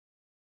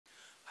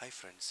Hi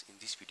friends, in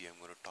this video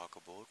I'm going to talk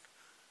about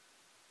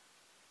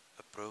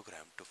a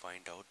program to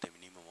find out the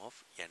minimum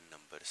of n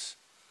numbers.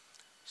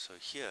 So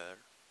here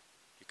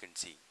you can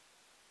see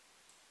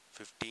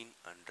 15,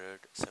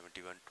 100,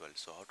 71, 12.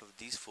 So out of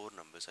these four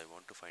numbers I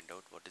want to find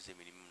out what is the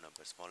minimum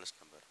number, smallest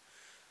number.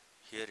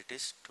 Here it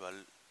is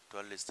 12.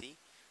 12 is the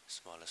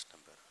smallest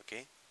number.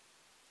 Okay.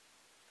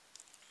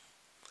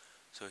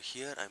 So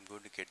here I'm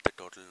going to get the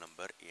total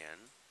number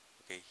n.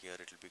 Okay, here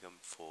it will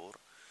become 4.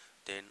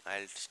 Then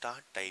I'll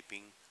start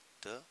typing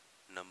the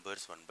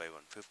numbers one by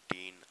one: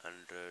 15,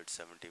 100,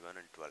 71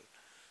 and 12.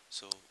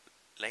 So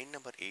line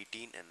number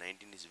 18 and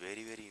 19 is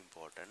very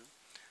important.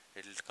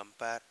 It will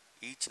compare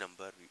each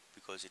number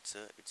because it's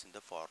in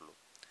the for loop.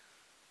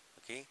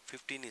 Okay,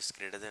 15 is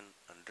greater than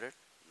 100,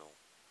 no.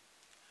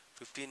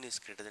 15 is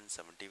greater than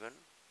 71,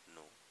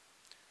 no.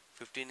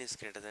 15 is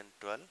greater than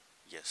 12,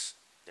 yes.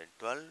 Then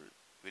 12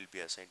 will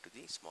be assigned to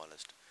the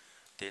smallest.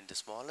 Then the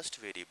smallest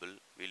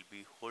variable will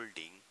be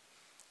holding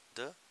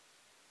the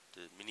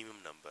minimum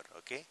number.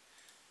 Okay,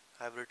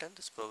 I have written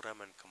this program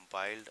and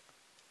compiled.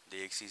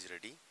 The X is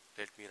ready.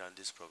 Let me run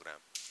this program.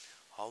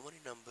 How many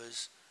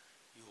numbers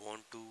you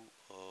want to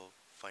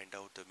find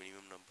out the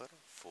minimum number?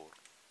 4.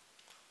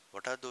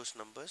 What are those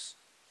numbers?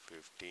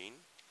 15,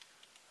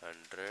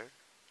 100,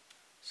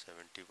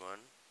 71,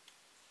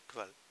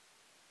 12.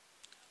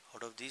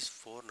 Out of these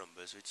four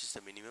numbers, which is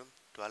the minimum?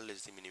 12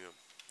 is the minimum.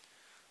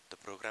 The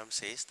program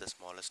says the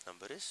smallest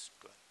number is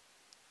 12.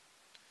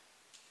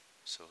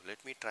 So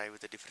let me try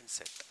with a different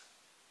set.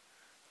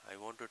 I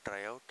want to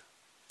try out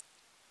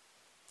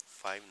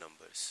 5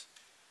 numbers: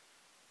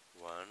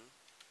 1,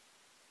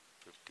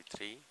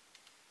 53,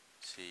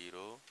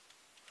 0,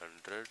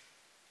 100,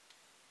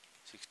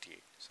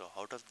 68. So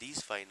out of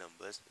these 5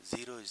 numbers,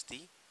 0 is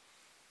the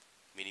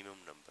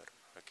minimum number.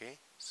 Okay,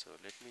 so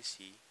let me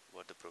see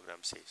what the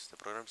program says. The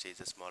program says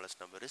the smallest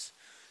number is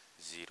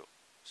 0.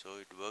 So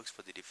it works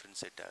for the different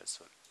set as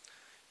well.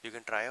 You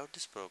can try out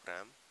this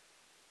program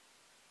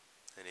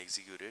and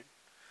execute it.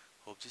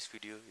 Hope this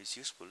video is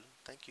useful.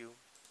 Thank you.